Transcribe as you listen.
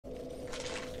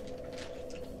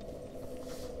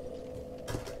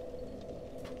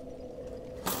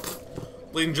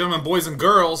Ladies and gentlemen, boys and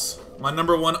girls, my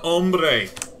number one hombre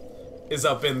is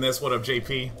up in this. What up,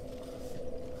 JP?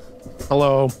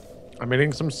 Hello. I'm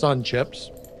eating some Sun Chips.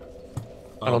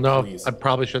 I don't know. Please. I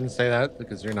probably shouldn't say that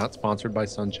because you're not sponsored by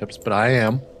Sun Chips, but I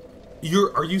am.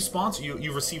 Are you sponsored?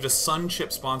 You received a Sun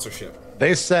Chip sponsorship.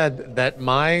 They said that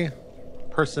my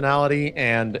personality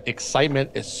and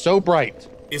excitement is so bright.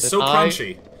 It's that so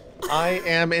crunchy. I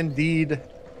am indeed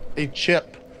a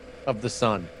chip of the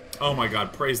sun. Oh my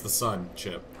god, praise the sun,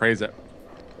 Chip. Praise it.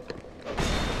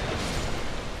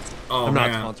 Oh, I'm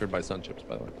man. not sponsored by Sun Chips,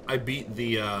 by the way. I beat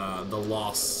the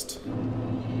Lost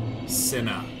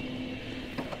Sinna.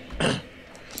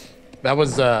 That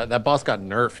was that boss got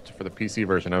nerfed for the PC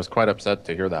version. I was quite upset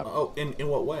to hear that. Oh, in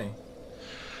what way?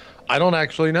 I don't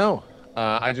actually know.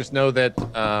 I just know that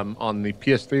on the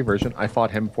PS3 version, I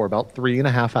fought him for about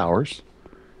 3.5 hours.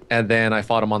 And then I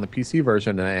fought him on the PC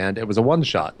version, and it was a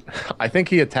one-shot. I think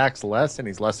he attacks less, and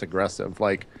he's less aggressive.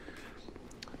 Like,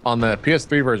 on the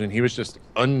PS3 version, he was just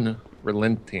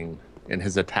unrelenting in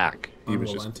his attack. He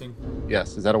Unrelenting? was just,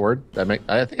 yes, is that a word? I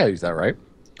think I used that right.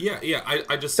 Yeah,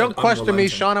 I just Don't said question me,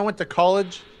 unrelenting. Sean. I went to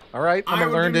college. All right, I'm a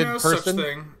learned no such person.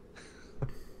 thing.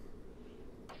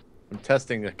 I'm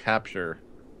testing a capture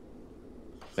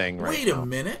thing right Wait now. a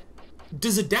minute.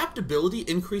 Does adaptability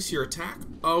increase your attack?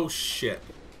 Oh shit.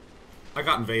 I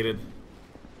got invaded.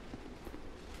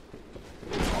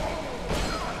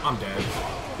 I'm dead.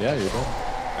 Yeah, you're done.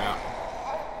 Yeah.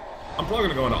 I'm probably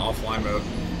gonna go into offline mode.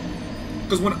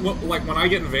 Because when I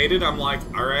get invaded, I'm like,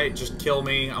 alright, just kill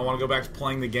me. I want to go back to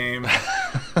playing the game.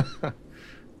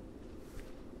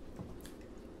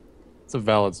 It's a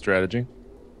valid strategy.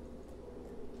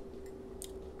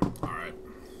 Alright.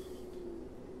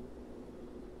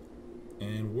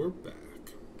 And we're back.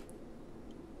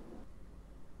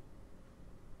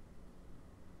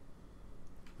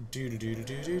 Do do do do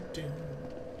do do do.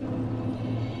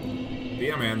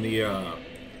 Yeah, man.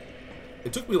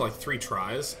 It took me like 3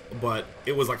 tries, but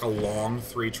it was like a long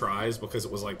 3 tries because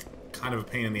it was like kind of a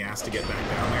pain in the ass to get back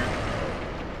down there.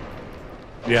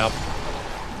 Yeah.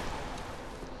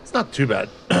 It's not too bad.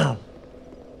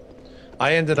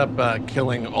 I ended up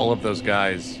killing all of those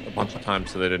guys a bunch of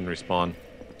times so they didn't respawn.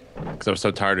 Because I was so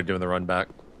tired of doing the run back.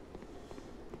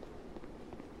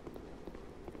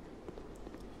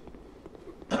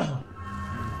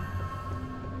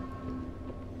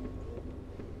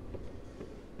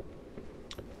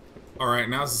 Alright,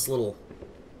 now it's this little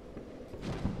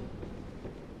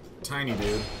tiny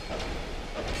dude.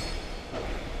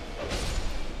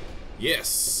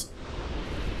 Yes.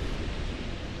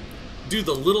 Dude,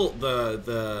 the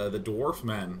dwarf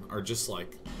men are just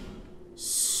like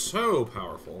so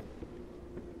powerful.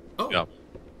 Oh. Yeah.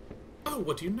 Oh,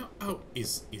 what do you know? Oh,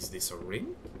 is this a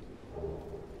ring?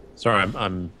 Sorry,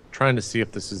 I'm trying to see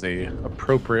if this is a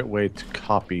appropriate way to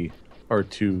copy or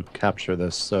to capture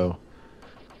this so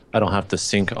I don't have to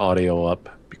sync audio up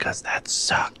because that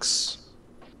sucks.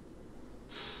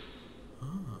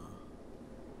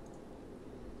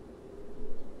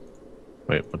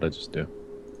 Wait, what did I just do?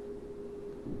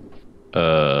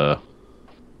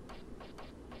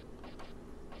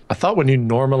 I thought when you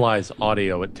normalize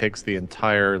audio, it takes the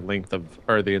entire length of,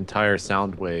 or the entire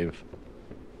sound wave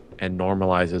and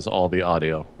normalizes all the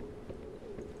audio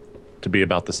to be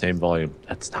about the same volume.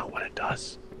 That's not what it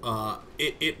does.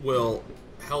 It will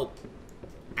help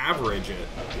average it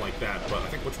like that, but I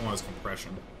think which one is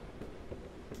compression?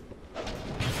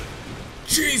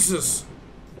 Jesus!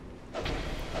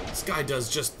 This guy does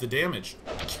just the damage.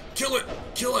 Kill it!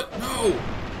 Kill it! No!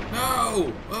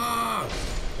 No! Ah!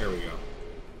 There we go.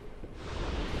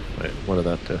 Wait, what did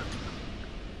that do?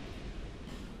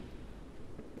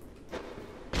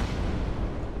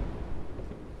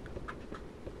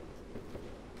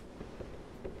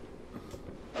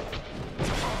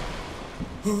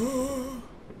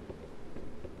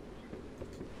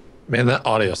 Man, that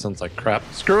audio sounds like crap.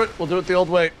 Screw it, we'll do it the old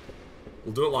way.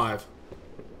 We'll do it live.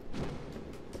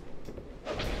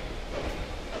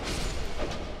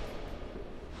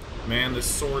 Man, this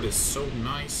sword is so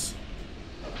nice.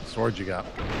 What sword you got?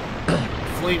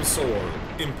 Flame sword,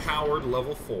 empowered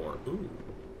level 4. Ooh.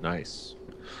 Nice.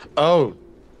 Oh,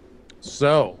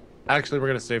 so actually, we're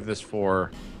gonna save this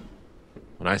for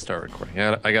when I start recording.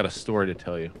 I got a story to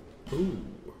tell you. Ooh.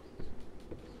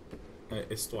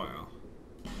 Histoire.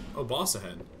 Oh, boss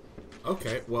ahead.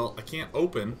 Okay, well, I can't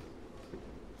open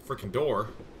freaking door.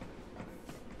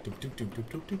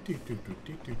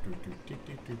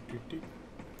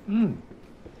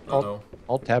 Uh-oh.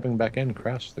 All tapping back in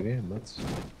crashed the game. That's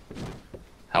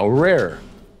how rare.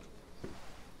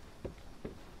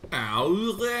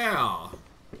 Ow there.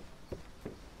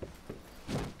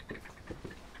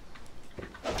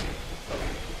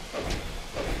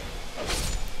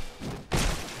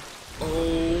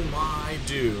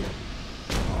 dude.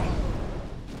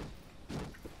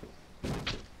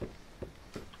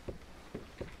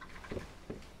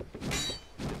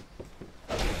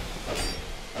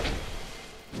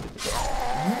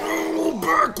 No,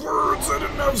 backwards! I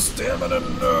didn't have stamina,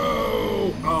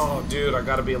 no! Oh, dude, I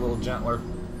gotta be a little gentler.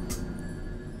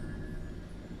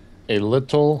 A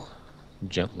little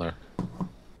gentler.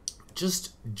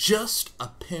 Just a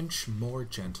pinch more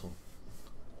gentle.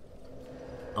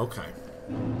 Okay.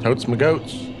 Totes my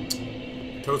goats.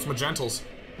 Totes my gentles.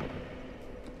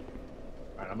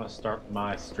 Alright, I'm gonna start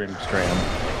my stream strand.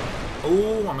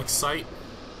 Oh, I'm excited.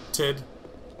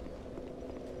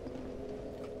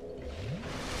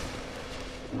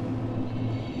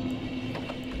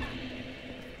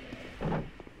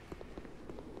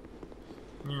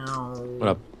 I'm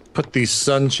gonna put these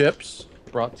sun chips,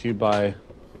 brought to you by...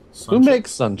 Sun Who chips?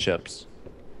 makes sun chips?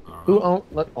 Who own...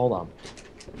 Hold on.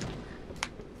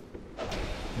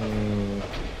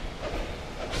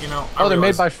 You know, Oh, they're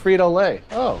made by Frito-Lay.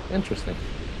 Oh, interesting.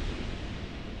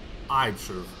 I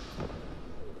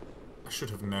should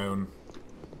have known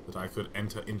that I could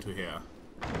enter into here.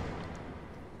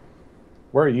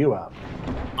 Where are you at?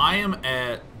 I am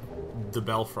at the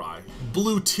Belfry.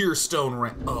 Blue Tear Stone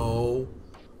Ring. Oh,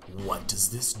 what does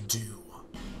this do?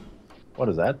 What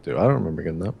does that do? I don't remember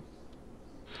getting that.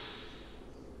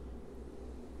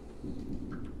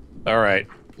 All right,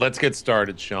 let's get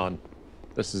started, Sean.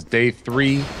 This is day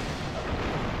 3.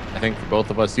 I think for both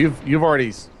of us. You've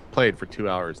already played for 2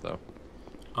 hours though.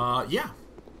 Yeah.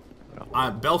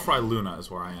 Oh. Belfry Luna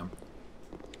is where I am.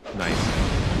 Nice.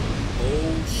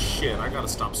 Oh shit! I gotta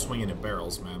stop swinging at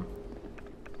barrels, man.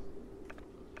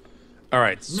 All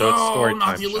right, so it's story time. No,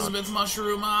 not the Sean. Elizabeth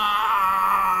mushroom.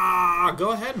 Ah!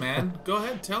 Go ahead, man. Go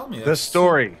ahead, tell me. The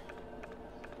story.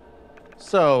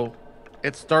 So,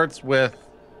 it starts with...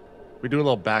 We do a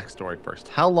little backstory first.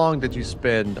 How long did you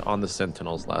spend on the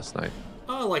Sentinels last night?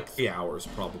 Like 3 hours,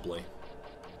 probably.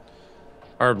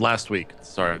 Or last week.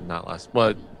 Sorry, not last...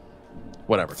 But,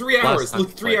 whatever. 3 hours.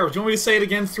 Look, 3 hours. Do you want me to say it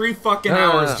again? 3 fucking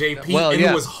hours, JP. Well, and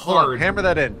yeah. it was Hold on, hard. hammer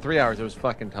that in. 3 hours. It was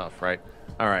fucking tough, right?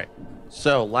 All right.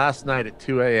 So, last night at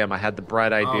 2 a.m., I had the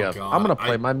bright idea of, God. I'm going to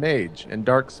play my mage in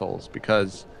Dark Souls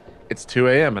because it's 2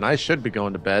 a.m. and I should be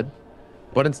going to bed.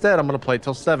 But instead, I'm going to play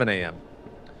till 7 a.m.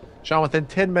 Sean, within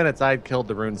 10 minutes, I had killed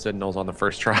the Rune Sentinels on the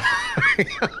first try.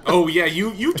 Oh, yeah,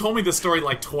 you told me this story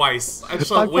like twice. I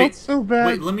just I thought, wait, felt so bad.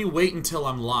 wait, let me wait until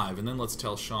I'm live, and then let's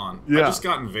tell Sean. Yeah. I just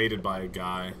got invaded by a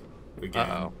guy again.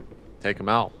 Uh-oh. Take him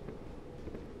out.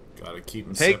 Gotta keep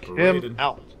him Take separated. him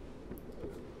out.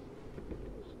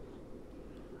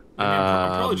 I mean,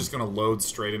 I'm probably just gonna load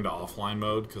straight into offline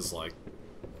mode, because, like...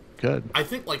 Good. I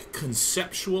think, like,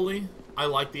 conceptually, I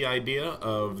like the idea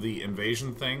of the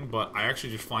invasion thing, but I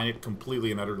actually just find it completely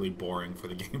and utterly boring for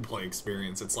the gameplay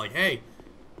experience. It's like, hey,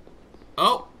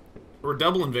 oh, we're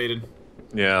double invaded.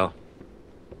 Yeah.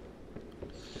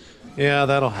 Yeah,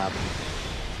 that'll happen.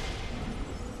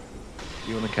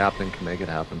 You and the captain can make it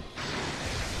happen.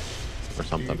 Or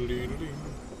something.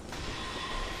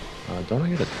 Don't I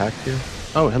get attacked here?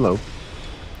 Oh, hello.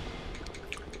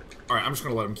 Alright, I'm just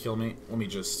gonna let him kill me. Let me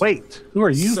just... Wait, who are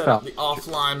you, set up the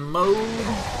offline mode.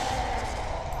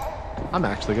 I'm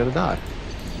actually gonna die.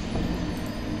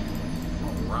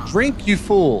 Alright. Drink, you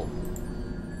fool!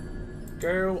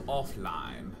 Go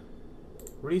offline.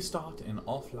 Restart in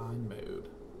offline mode.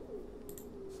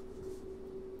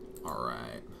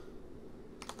 Alright.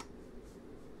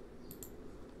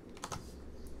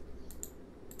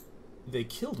 They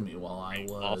killed me while I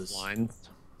was Offline.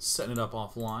 setting it up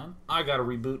offline. I gotta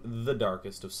reboot the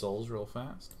Darkest of Souls real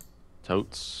fast.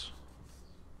 Totes.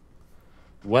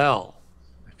 Well,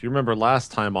 if you remember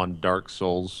last time on Dark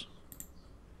Souls,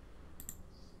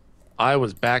 I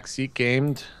was backseat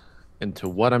gamed into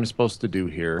what I'm supposed to do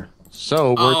here.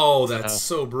 So that's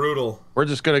so brutal. we're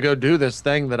just gonna go do this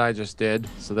thing that I just did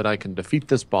so that I can defeat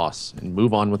this boss and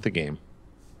move on with the game.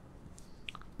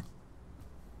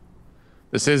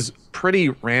 This is pretty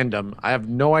random. I have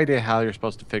no idea how you're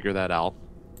supposed to figure that out.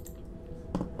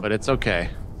 But it's okay.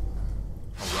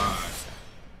 Alright.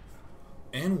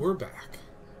 And we're back.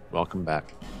 Welcome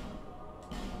back.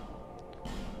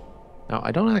 Now,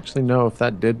 I don't actually know if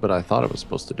that did what I thought it was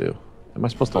supposed to do. Am I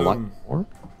supposed to light more?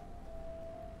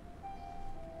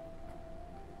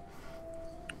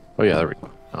 Oh yeah, there we go.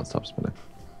 Now it stops spinning.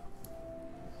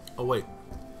 Oh wait.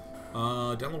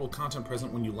 Downloadable content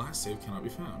present when you last saved cannot be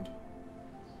found.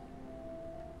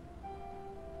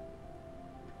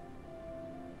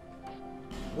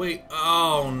 Wait,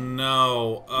 oh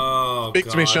no. Oh, Speak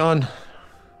to me, Sean.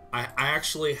 I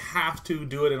actually have to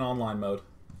do it in online mode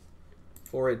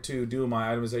for it to do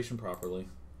my itemization properly.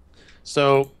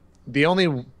 So, The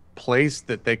only place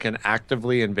that they can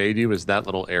actively invade you is that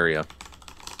little area.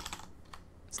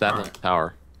 It's that little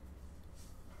tower.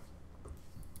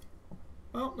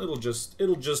 Well, it'll just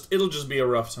be a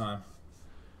rough time.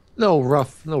 No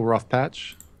rough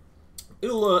patch.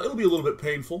 It'll be a little bit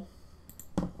painful.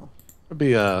 It'll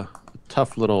be a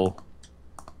tough little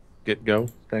get-go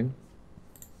thing.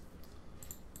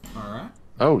 All right.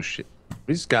 Oh shit,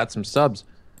 we just got some subs.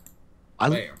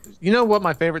 You know what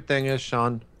my favorite thing is,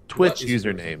 Sean? Twitch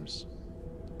usernames.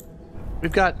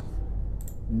 We've got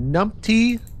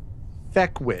Numpty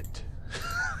Feckwit.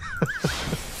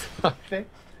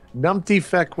 Numpty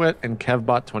Feckwit and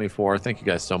Kevbot24. Thank you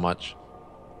guys so much.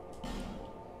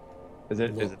 Is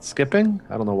it skipping?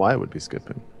 I don't know why it would be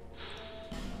skipping.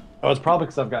 Oh, it's probably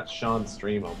because I've got Sean's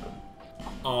stream open.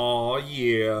 Oh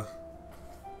yeah.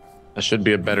 That should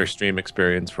be a better stream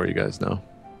experience for you guys now.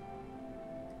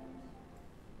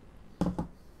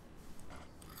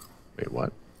 Wait,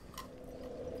 what?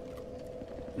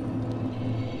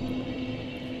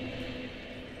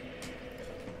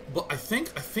 But I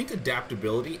think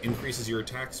adaptability increases your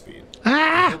attack speed.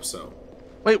 Ah! I hope so.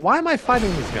 Wait, why am I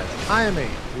fighting these guys? I am a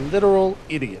literal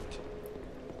idiot.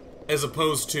 As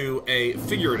opposed to a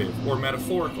figurative or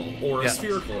metaphorical or a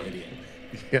spherical idiot.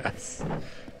 Yes.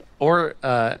 Or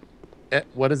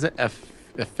what is it?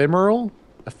 Ephemeral?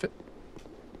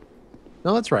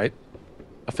 No, that's right.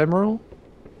 Ephemeral?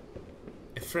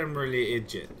 Ephemerally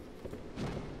idiot.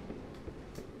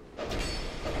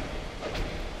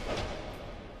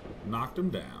 Knocked him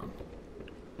down.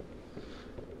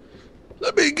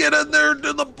 Let me get in there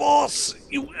to the boss,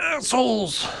 you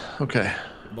assholes. Okay.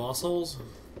 Boss holes?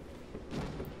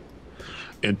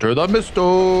 Enter the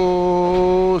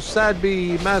Misto,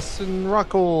 Sadby, Masson,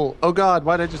 Ruckle. Oh god,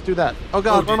 why did I just do that? Oh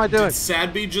god, what am I doing? Did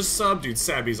Sadby just sub? Dude,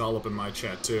 Sadby's all up in my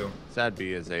chat too.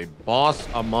 Sadby is a boss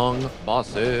among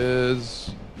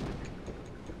bosses.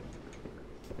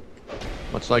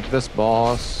 Much like this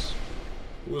boss.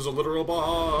 Who is a literal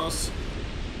boss?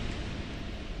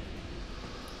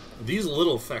 These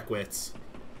little feckwits.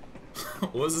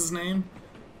 What was his name?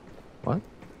 What?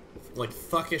 Like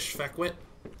Thuckish Feckwit?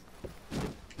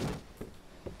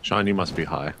 Sean, you must be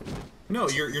high. No,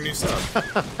 your new sub.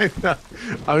 I know.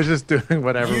 I was just doing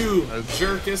whatever. You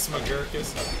jerkus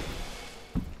McGurkus.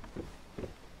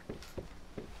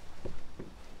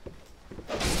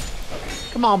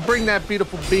 Come on, bring that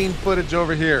beautiful bean footage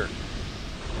over here.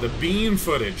 The bean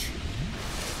footage.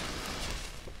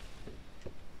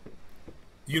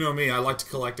 You know me, I like to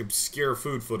collect obscure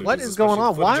food footage. What is going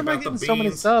on? Why am I getting so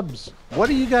many subs? What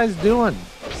are you guys doing?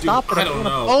 Stop it. I don't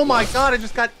know. Oh my god, I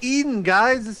just got eaten,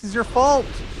 guys. This is your fault.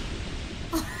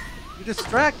 You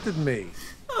distracted me.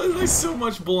 Oh, there's so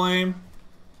much blame.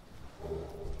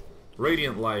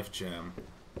 Radiant Life Gem.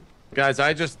 Guys,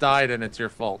 I just died and it's your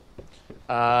fault.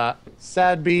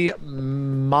 Sadby,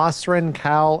 Masrin,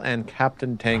 Cal, and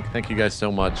Captain Tank, thank you guys so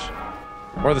much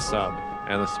for the sub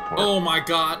and the support. Oh my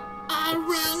god.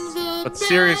 But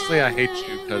seriously, I hate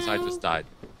you because I just died.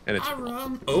 And it's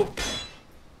Oh.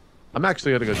 I'm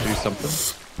actually gonna go do something.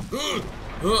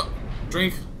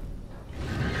 Drink.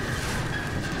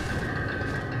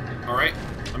 Alright,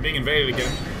 I'm being invaded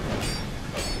again.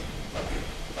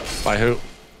 By who?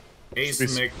 Ace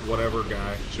Mick, whatever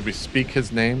guy. Should we speak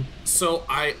his name? So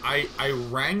I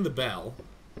rang the bell,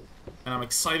 and I'm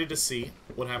excited to see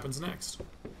what happens next.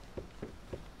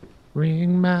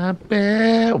 Ring my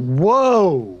bell.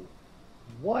 Whoa!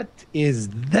 What is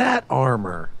that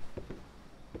armor?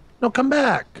 No, come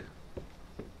back.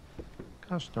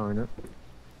 Gosh darn it.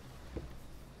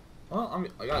 Well,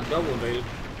 I got double invaded.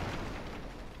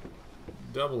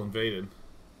 Double invaded.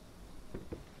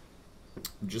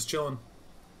 I'm just chilling.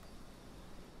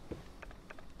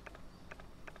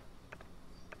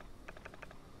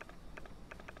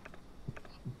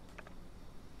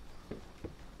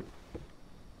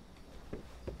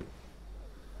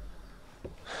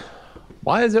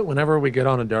 Why is it whenever we get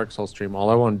on a Dark Souls stream, all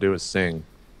I want to do is sing?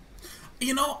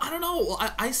 You know, I don't know.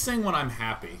 I sing when I'm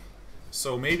happy.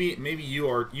 So maybe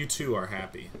you two are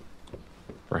happy.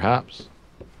 Perhaps.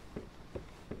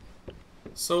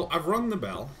 So I've rung the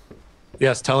bell.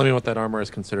 Yes, telling me what that armor is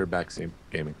considered backseat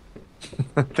gaming.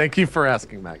 Thank you for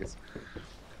asking, Magus.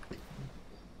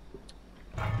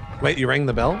 Wait, you rang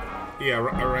the bell? Yeah,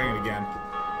 I rang it again.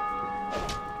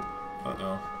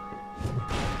 Uh-oh.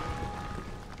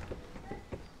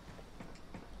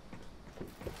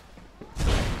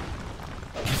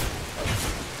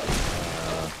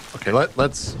 Okay,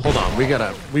 let's hold on.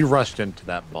 We rushed into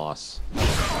that boss.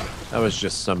 That was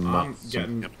just some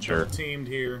getting amateur teamed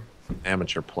here.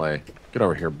 Amateur play. Get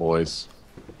over here, boys.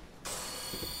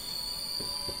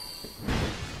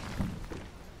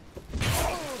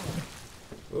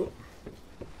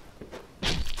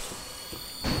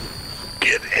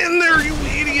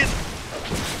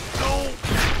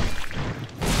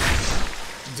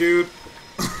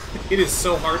 It is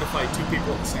so hard to fight two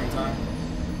people at the same time.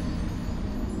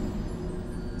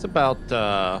 It's about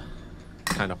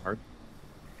kind of hard.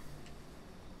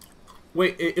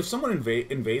 Wait, if someone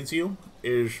invades you,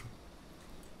 is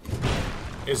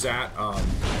that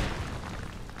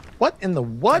What in the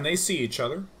what? Can they see each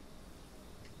other?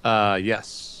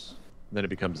 Yes. Then it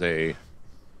becomes a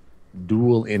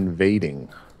dual invading.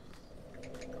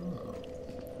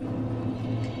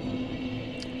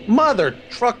 Mother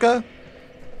trucker.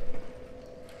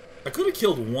 I could have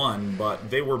killed one,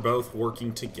 but they were both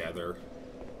working together.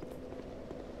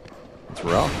 It's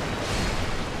rough.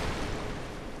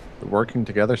 The working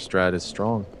together strat is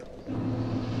strong.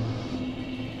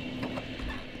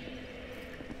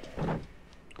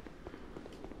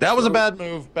 That was a bad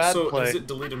move. Bad play. So, has it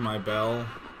deleted my bell?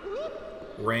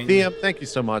 Ring? DM, thank you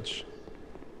so much.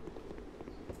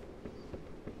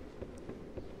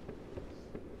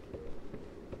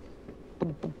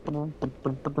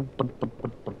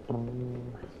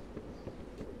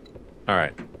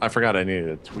 Alright. I forgot I needed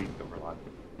a tweet overlap.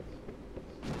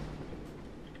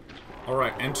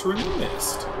 Alright, enter in the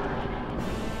mist.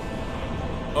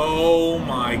 Oh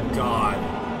my god.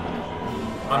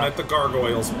 I'm at the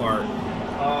gargoyles part.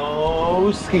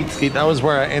 Oh, skeet skeet. That was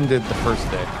where I ended the first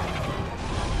day.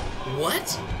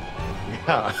 What?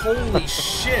 Yeah. Holy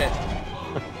shit.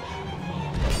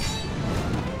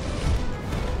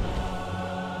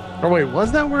 Oh wait,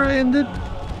 was that where I ended?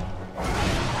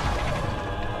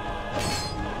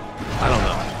 I don't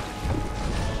know.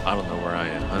 I don't know where I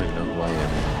am. I don't even know who I am.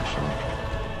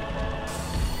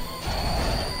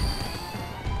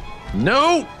 Actually.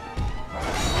 No!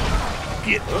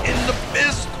 Get in the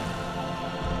mist!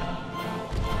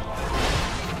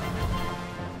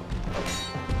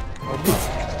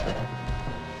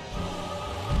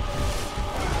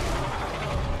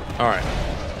 All right.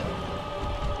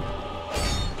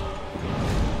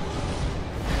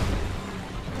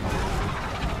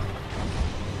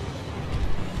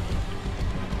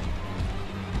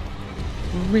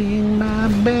 Ring my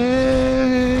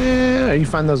bell. You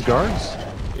find those guards?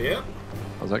 Yep.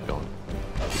 How's that going?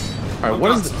 All right,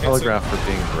 what is the telegraph for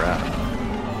being grabbed?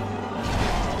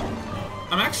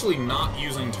 I'm actually not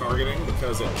using targeting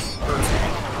because it hurts me.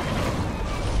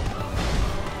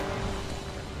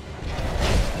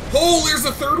 Oh, there's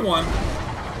a third one!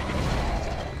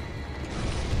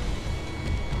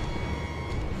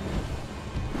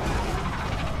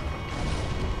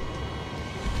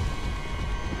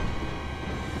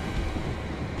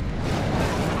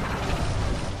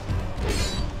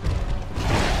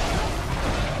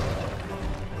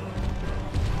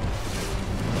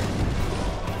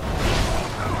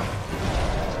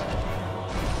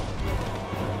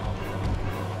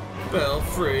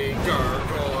 Belfry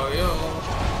Gargoyle.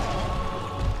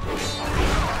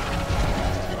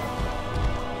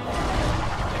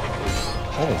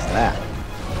 What is that?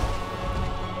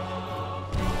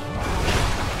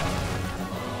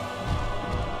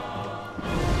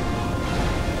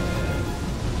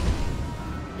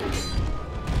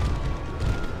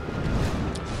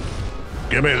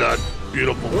 Give me that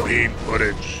beautiful feed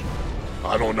footage.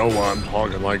 I don't know why I'm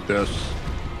talking like this.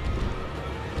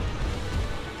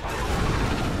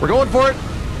 We're going for it.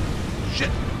 Shit.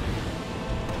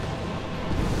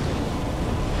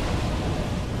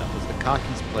 That was the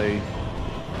cocky's play.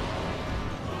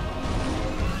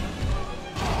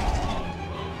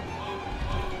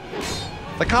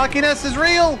 The cockiness is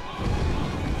real.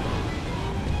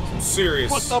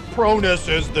 Serious. But the proness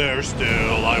is there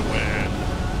still. I win.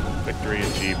 Victory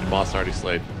achieved. Boss already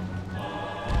slayed.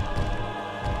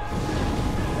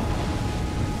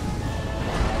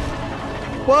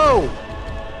 Whoa!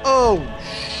 Oh,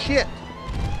 shit!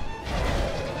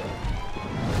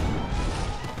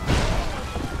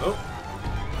 Oh.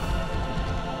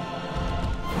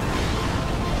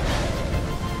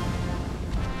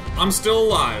 I'm still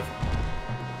alive.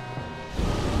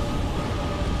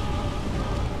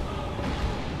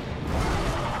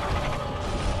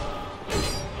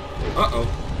 Uh-oh.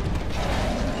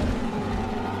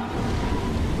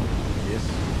 Yes.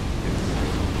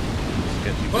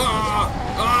 Ah!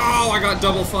 Oh, I got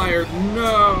double fired.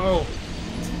 No.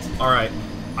 All right.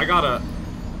 I gotta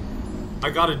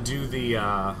do the,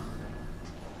 I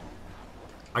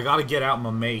gotta get out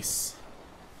my mace.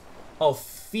 Oh,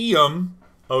 Theum.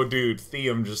 Oh, dude,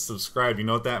 Theum just subscribed. You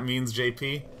know what that means,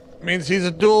 JP? Means he's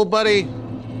a duel buddy.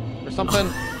 Or something.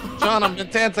 John, I'm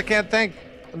intense. I can't think.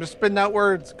 I'm just spitting out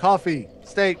words. Coffee.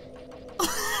 Steak.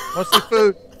 Mostly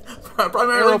food.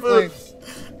 Primarily food.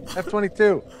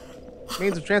 F-22.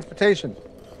 Means of transportation.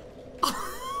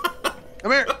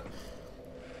 Come here.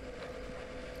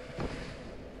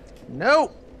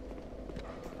 No.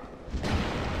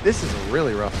 This is a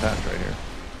really rough patch right here.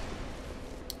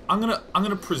 I'm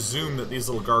gonna presume that these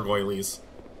little gargoyles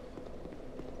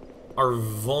are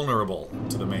vulnerable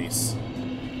to the mace.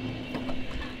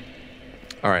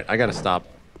 All right, I gotta stop.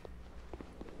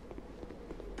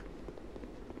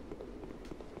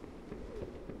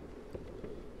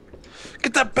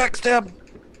 Get that backstab.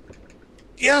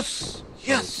 Yes.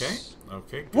 Yes. Okay.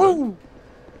 Okay. Good. Woo.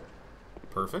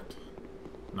 Perfect.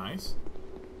 Nice.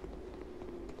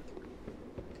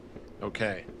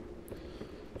 Okay.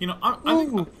 You know, I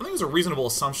think it's a reasonable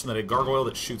assumption that a gargoyle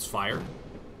that shoots fire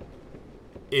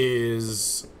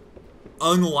is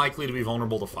unlikely to be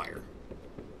vulnerable to fire.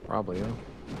 Probably, yeah.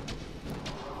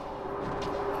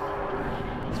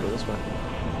 Let's go this way.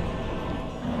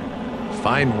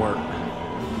 Fine work.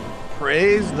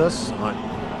 Praise the sun.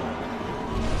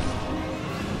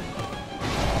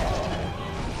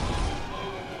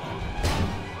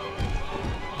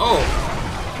 Oh!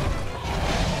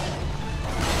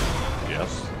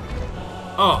 Yes.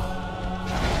 Oh.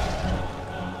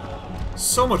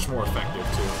 So much more effective,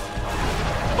 too.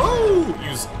 Oh!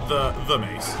 Use the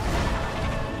mace.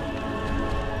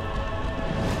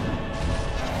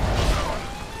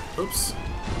 Oops.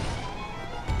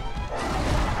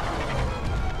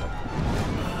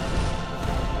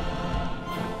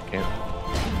 Can't.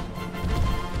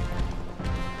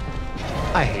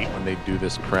 I hate when they do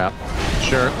this crap.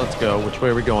 Sure, let's go. Which way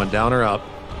are we going? Down or up?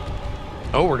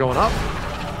 Oh, we're going up.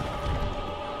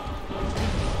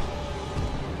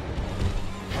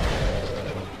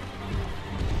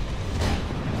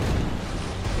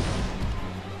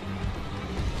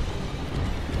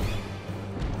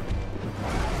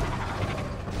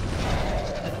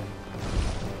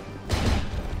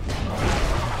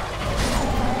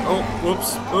 Oh,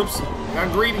 whoops, oops. I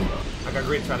got greedy. I got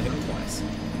greedy trying to hit him twice.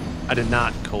 I did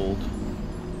not, Cold.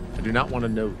 I do not want to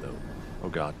know, though. Oh,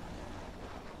 God.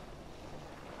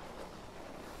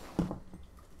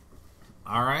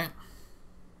 Alright.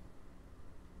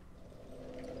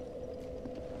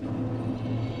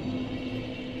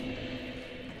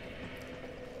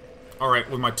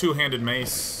 Alright, with my two-handed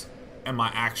mace and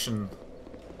my action,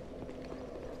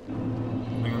 I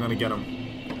think I'm gonna get him.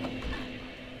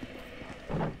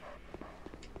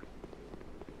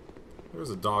 There's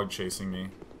a dog chasing me.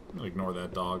 I'm gonna ignore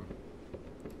that dog.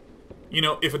 You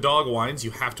know, if a dog whines,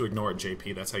 you have to ignore it,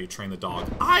 JP. That's how you train the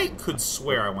dog. I could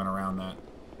swear I went around that.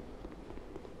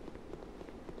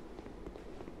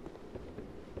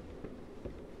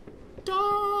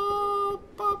 Da,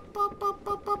 ba, ba, ba,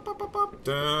 ba, ba, ba, ba, ba,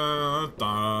 da,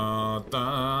 da,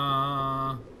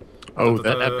 da. Oh, Da, da,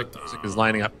 that da, epic da. music is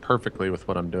lining up perfectly with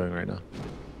what I'm doing right now.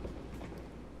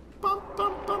 Bum,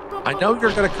 bum, bum, bum, I bum, know bum.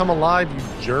 you're gonna come alive, you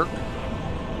jerk.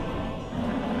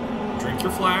 Drink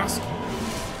your flask.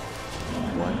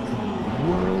 What in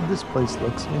the world? This place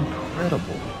looks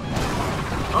incredible.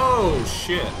 Oh,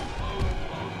 shit.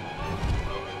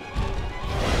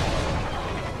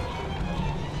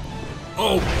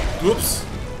 Oh, whoops.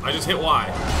 I just hit Y.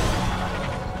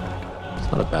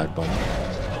 It's not a bad bump.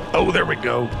 Oh, there we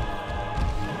go.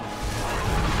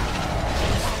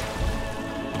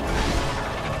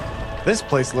 This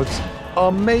place looks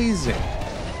amazing.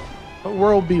 But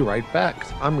we'll be right back.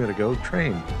 I'm gonna go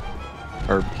train.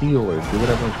 Or heal or do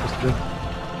whatever I'm supposed to do.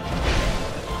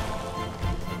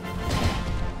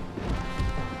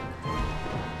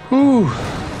 Whew.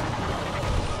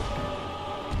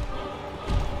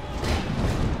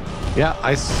 Yeah,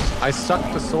 I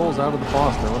sucked the souls out of the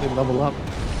boss. Now let me level up.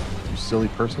 You silly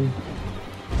person.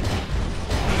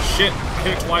 Shit. I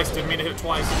hit it twice. Didn't mean to hit it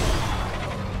twice.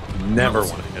 Never No,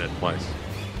 want to hit it twice.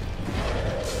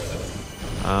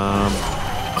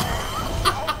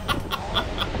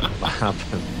 What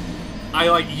happened? I,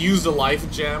 like, used a life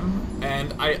gem,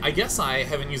 and I guess I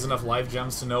haven't used enough life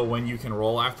gems to know when you can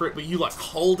roll after it, but you, like,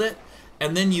 hold it,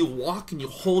 and then you walk and you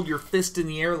hold your fist in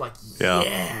the air like,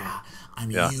 yeah,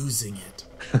 I'm using it.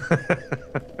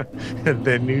 And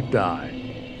then you die.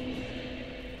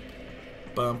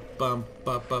 Bum, bum,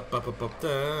 bum, bum, bum, bum, bum,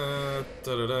 da,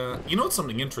 da, da, da. You know what's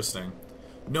something interesting?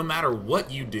 No matter what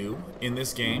you do in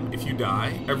this game, if you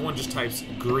die, everyone just types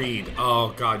greed.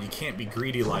 Oh god, you can't be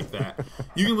greedy like that.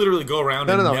 You can literally go around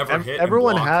and never hit.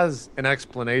 Everyone and block. has an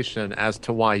explanation as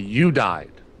to why you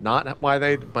died. Not why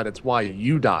they, but it's why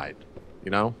you died. You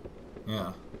know?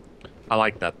 Yeah. I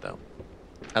like that, though.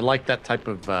 I like that type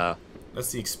of...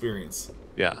 That's the experience.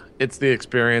 yeah, it's the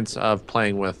experience of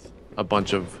playing with a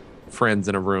bunch of friends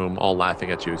in a room all laughing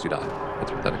at you as you die.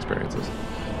 That's what that experience is.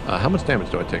 How much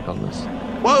damage do I take on this?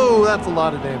 Whoa, that's a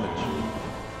lot of damage.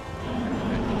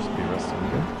 Okay, just be resting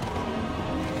again.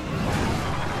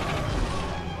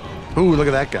 Ooh, look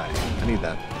at that guy. I need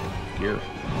that gear.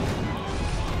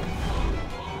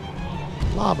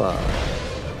 Lava.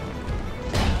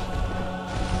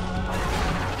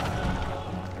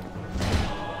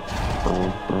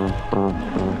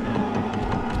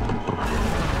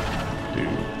 Dude.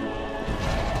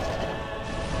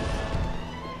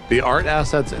 The art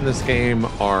assets in this game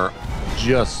are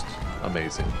just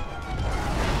amazing.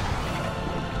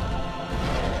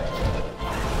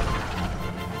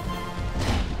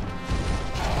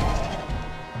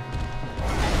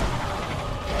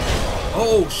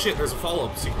 Oh shit, there's a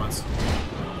follow-up sequence.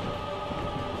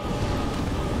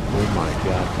 Oh my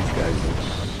god, these guys are...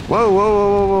 Whoa, whoa, whoa,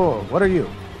 whoa, whoa. What are you?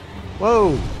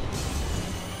 Whoa.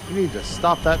 You need to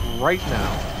stop that right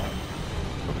now.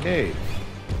 Okay.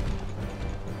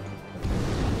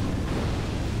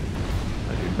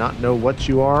 I do not know what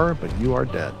you are, but you are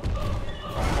dead.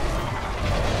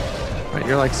 Right,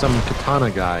 you're like some katana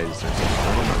guys or something.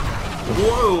 I don't know.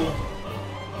 Whoa!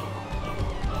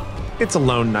 It's a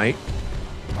lone knight.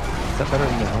 Is that better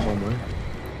than the helm I'm wearing?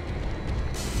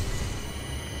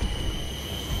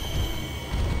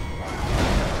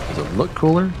 Does it look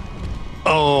cooler?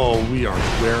 Oh, we are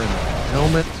wearing the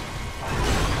helmet.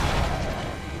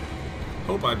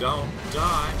 Hope I don't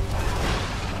die.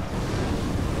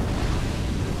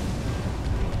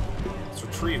 Let's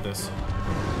retrieve this.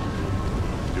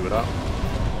 Do it up.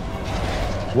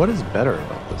 What is better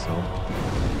about this helmet?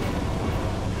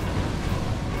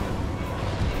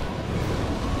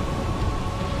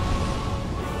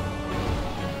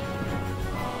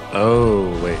 Oh,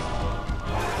 wait.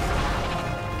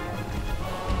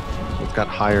 So it's got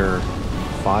higher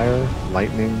fire,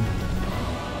 lightning.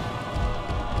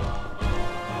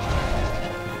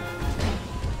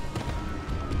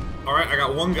 Alright, I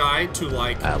got one guy to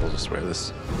like... We'll just wear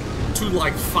this. To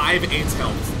like 5/8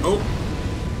 health. Oh!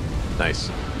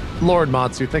 Nice. Lord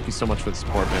Matsu, thank you so much for the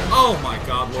support, man. Oh my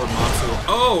god, Lord Matsu.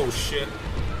 Oh shit.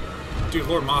 Dude,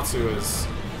 Lord Matsu is...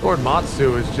 Lord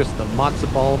Matsu is just the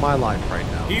matzo ball of my life right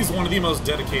now. He's one of the most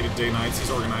dedicated day nights.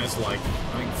 He's organized like,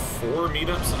 I think 4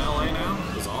 meetups in LA now.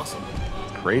 It's awesome.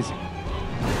 Crazy.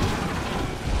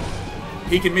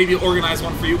 He can maybe organize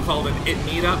one for you called an It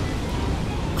Meetup.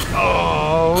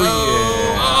 Oh,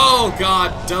 yeah. Oh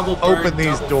god, double burn, Open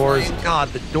these double doors. flame. God,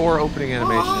 the door opening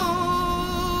animation.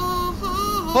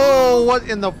 Oh, what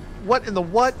in the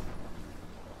what?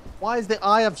 Why is the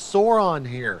Eye of Sauron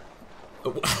here?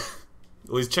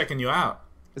 Well, he's checking you out.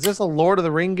 Is this a Lord of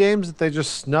the Ring games that they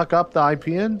just snuck up the IP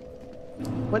in?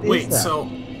 What is Wait, that? so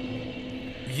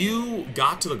you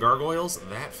got to the gargoyles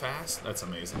that fast? That's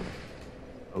amazing.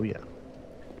 Oh yeah.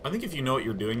 I think if you know what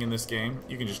you're doing in this game,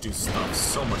 you can just do stuff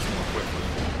so much more quickly.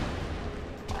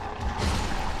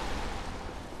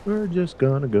 We're just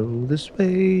gonna go this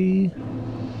way.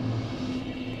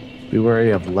 Be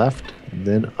wary of left,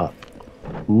 then up.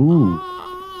 Ooh.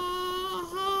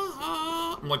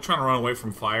 I'm like trying to run away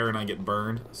from fire and I get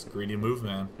burned. It's a greedy move,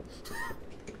 man.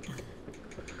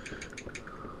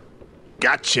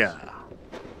 Gotcha.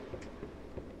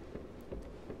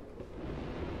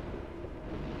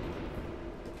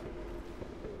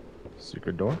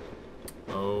 Secret door.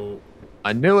 Oh.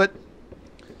 I knew it.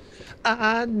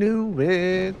 I knew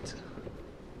it.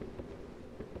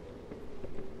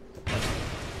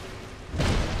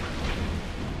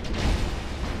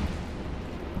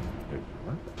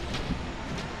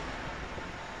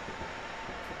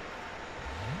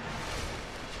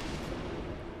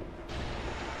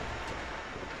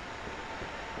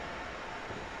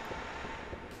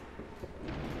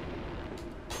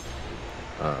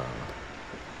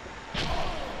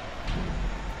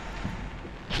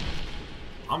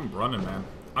 I'm running, man.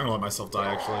 I'm gonna let myself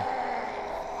die, actually.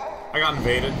 I got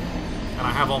invaded, and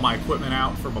I have all my equipment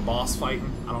out from a boss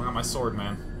fighting. I don't got my sword,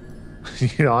 man. You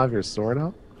don't have your sword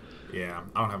out? Yeah,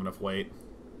 I don't have enough weight.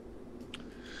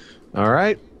 All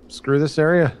right. Screw this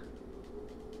area.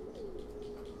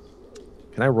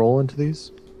 Can I roll into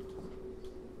these?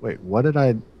 Wait, what did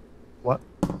I... What?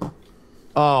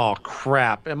 Oh,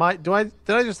 crap. Did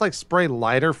I just, like, spray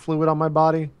lighter fluid on my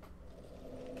body?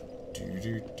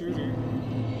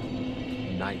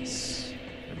 Nice.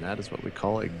 And that is what we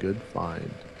call a good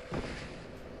find.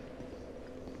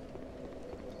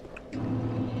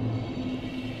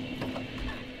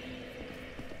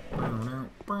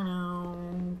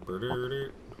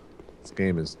 This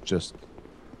game is just...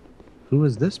 Who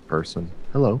is this person?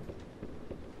 Hello.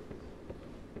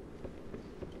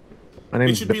 My name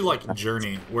It is should be like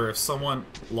Journey, where if someone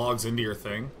logs into your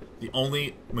thing, the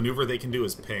only maneuver they can do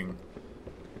is ping.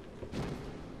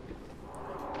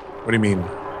 What do you mean,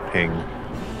 ping?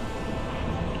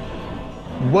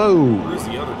 Whoa! Where's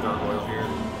the other gargoyle here?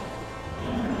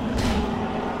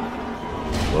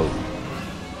 Whoa.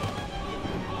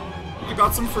 The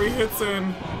got some free hits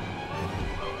in.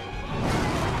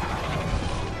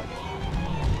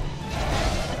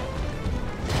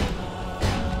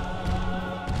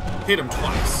 Hit him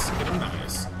twice. Hit him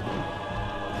nice.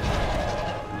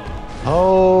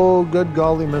 Oh, good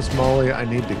golly, Miss Molly. I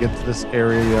need to get to this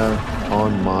area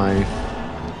on my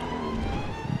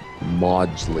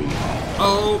Maudsley.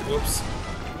 Oh, whoops.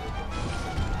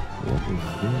 What is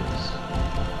this?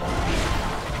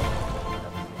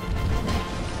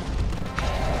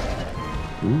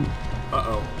 Ooh.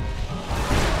 Uh-oh.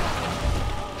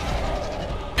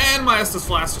 And my Estus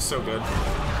Flask is so good.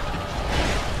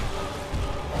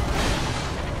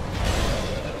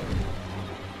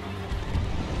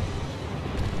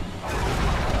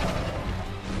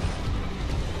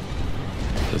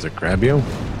 Does it grab you?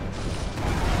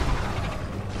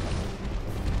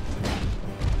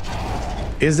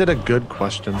 Is it a good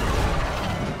question?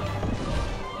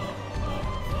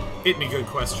 Hit me, good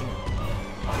question.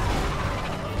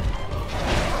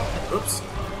 Oops.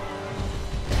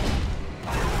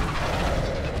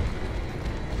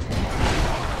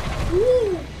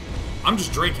 Woo. I'm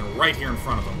just drinking right here in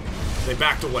front of them. They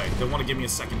backed away. They want to give me a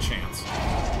second chance.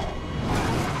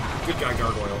 Good guy,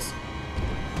 Gargoyles.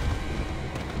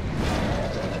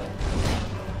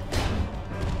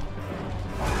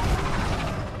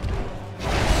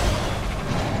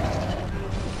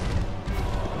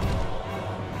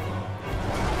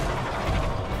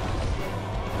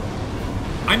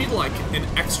 I need, like, an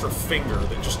extra finger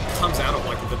that just comes out of,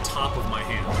 like, the top of my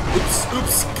hand.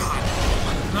 Oops, God.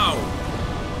 No.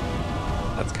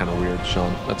 That's kind of weird,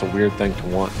 Sean. That's a weird thing to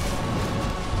want.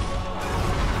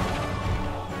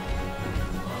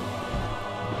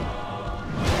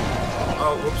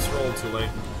 Oh, whoops, rolled too late.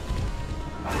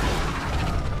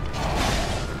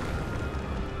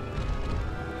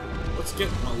 Let's get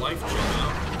my life gem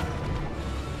out.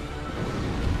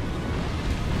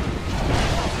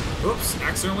 Oops,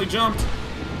 accidentally jumped.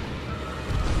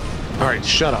 All right,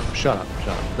 shut up.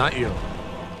 Not you.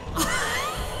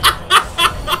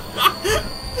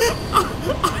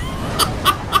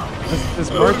 this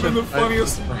That would have been merchant, the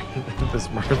funniest. this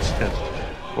merchant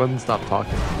wouldn't stop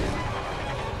talking.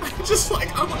 Just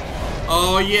like, I'm like,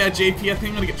 oh yeah, JP, I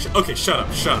think I'm gonna get. Okay, shut up.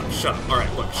 All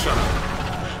right, look, shut up.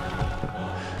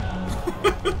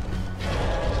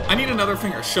 I need another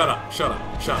finger. Shut up.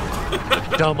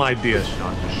 Dumb idea,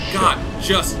 Sean. God,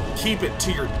 just keep it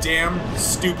to your damn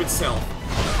stupid self.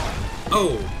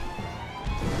 Oh.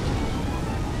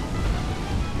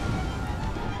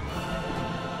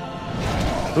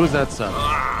 Who's that son?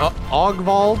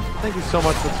 Ogvald? Thank you so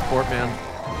much for the support, man.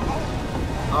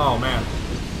 Oh, man.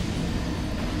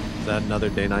 Is that another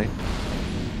day night?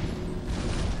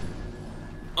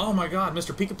 Oh my god,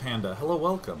 Mr. Pika Panda. Hello,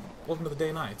 welcome. Welcome to the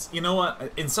day nights. You know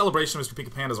what? In celebration of Mr.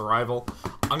 Pika Panda's arrival,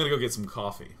 I'm gonna go get some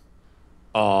coffee.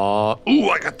 Ooh,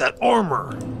 I got that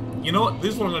armor. You know what?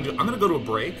 This is what I'm gonna do. I'm gonna go to a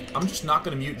break. I'm just not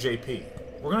gonna mute JP.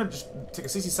 We're gonna just take a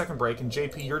 60-second break, and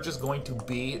JP, you're just going to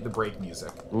be the break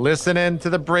music. Listening to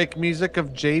the break music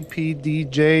of JP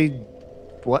DJ.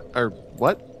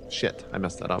 What? Shit, I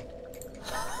messed that up.